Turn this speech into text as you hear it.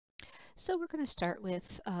So we're going to start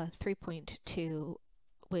with 3.2,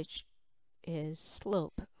 which is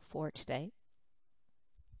slope for today.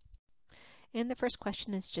 And the first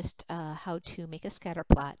question is just how to make a scatter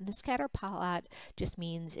plot. And a scatter plot just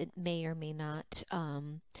means it may or may not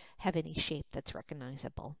have any shape that's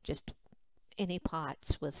recognizable, just any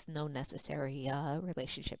plots with no necessary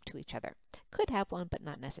relationship to each other. Could have one, but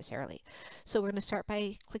not necessarily. So we're going to start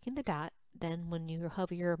by clicking the dot. Then when you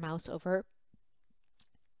hover your mouse over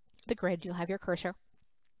the grid, you'll have your cursor.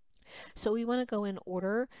 So we want to go in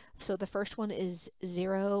order. So the first one is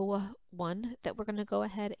 0, 1 that we're going to go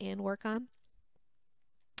ahead and work on.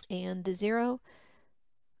 And the 0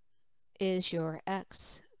 is your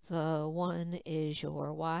X, the 1 is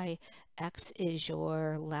your Y, X is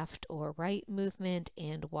your left or right movement,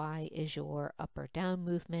 and Y is your up or down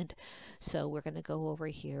movement. So we're going to go over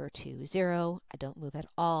here to 0, I don't move at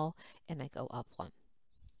all, and I go up 1.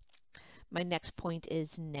 My next point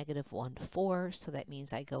is -1, 4, so that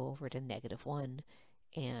means I go over to -1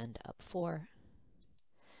 and up 4.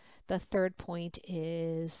 The third point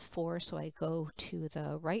is 4, so I go to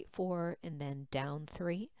the right 4 and then down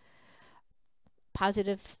 3.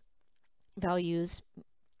 Positive values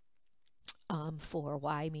for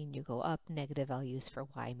y mean you go up, negative values for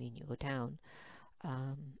y mean you go down.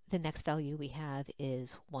 The next value we have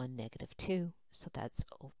is 1, -2, so that's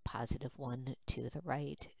 +1 to the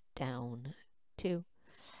right, down 2.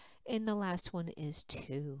 And the last one is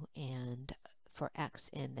 2 and for x,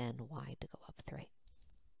 and then y to go up 3.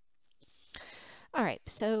 All right,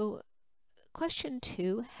 so question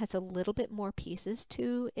 2 has a little bit more pieces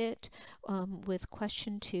to it. With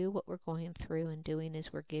question 2, what we're going through and doing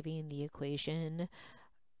is we're giving the equation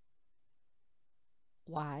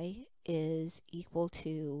y is equal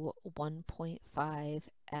to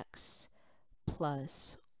 1.5x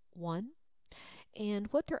plus 1. And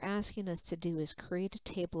what they're asking us to do is create a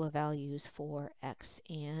table of values for x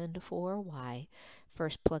and for y.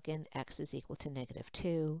 First plug in x is equal to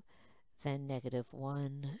 -2, then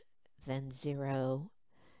 -1, then 0,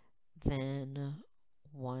 then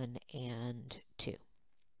 1 and 2.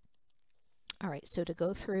 All right, so to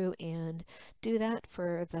go through and do that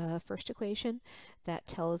for the first equation, that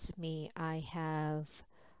tells me I have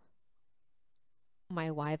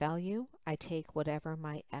my y value. I take whatever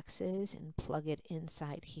my x is and plug it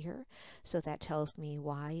inside here. So that tells me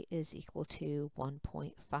y is equal to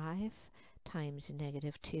 1.5 times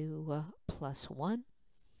 -2 plus 1.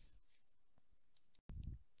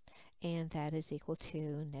 And that is equal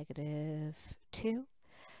to -2.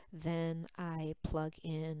 Then I plug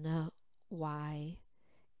in y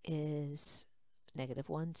is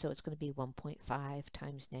 -1, so it's going to be 1.5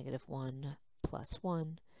 times -1 plus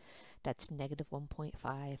 1. That's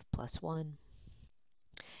 -1.5 plus 1.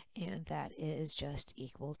 And that is just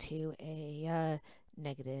equal to a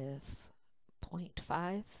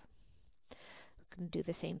 -0.5. We're going to do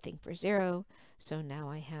the same thing for 0. So now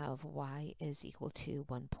I have y is equal to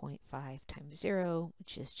 1.5 times 0,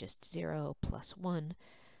 which is just 0 plus 1.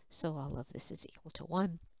 So all of this is equal to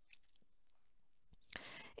 1.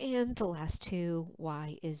 And the last two,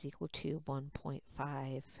 y is equal to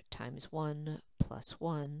 1.5 times 1 plus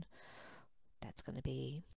 1. That's going to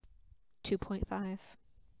be 2.5.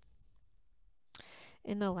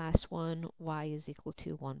 And the last one, y is equal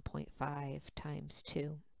to 1.5 times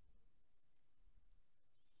 2.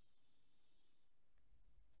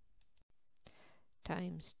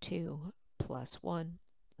 Times 2 plus 1,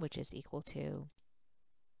 which is equal to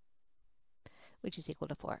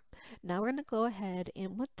 4. Now we're going to go ahead,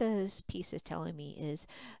 and what this piece is telling me is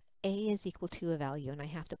a is equal to a value, and I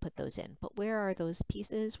have to put those in. But where are those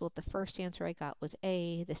pieces? Well, the first answer I got was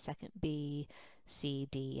A, the second B, C,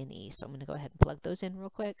 D, and E. So I'm going to go ahead and plug those in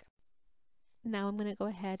real quick. Now I'm going to go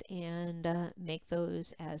ahead and make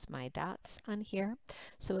those as my dots on here.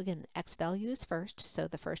 So again, x values first. So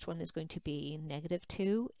the first one is going to be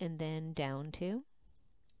 -2 and then down 2.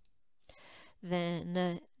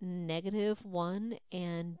 Then -1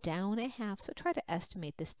 and down 1/2. So try to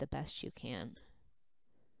estimate this the best you can.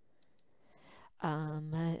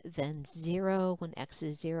 Then 0, when x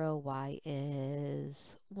is 0, y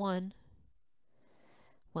is 1.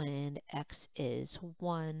 When x is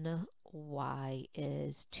 1, y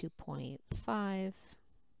is 2.5.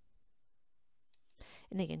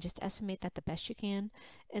 And again, just estimate that the best you can.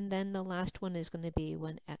 And then the last one is going to be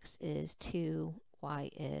when x is 2, y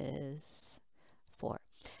is 4.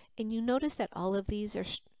 And you notice that all of these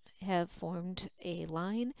have formed a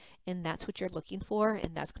line, and that's what you're looking for,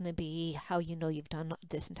 and that's going to be how you know you've done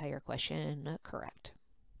this entire question correct.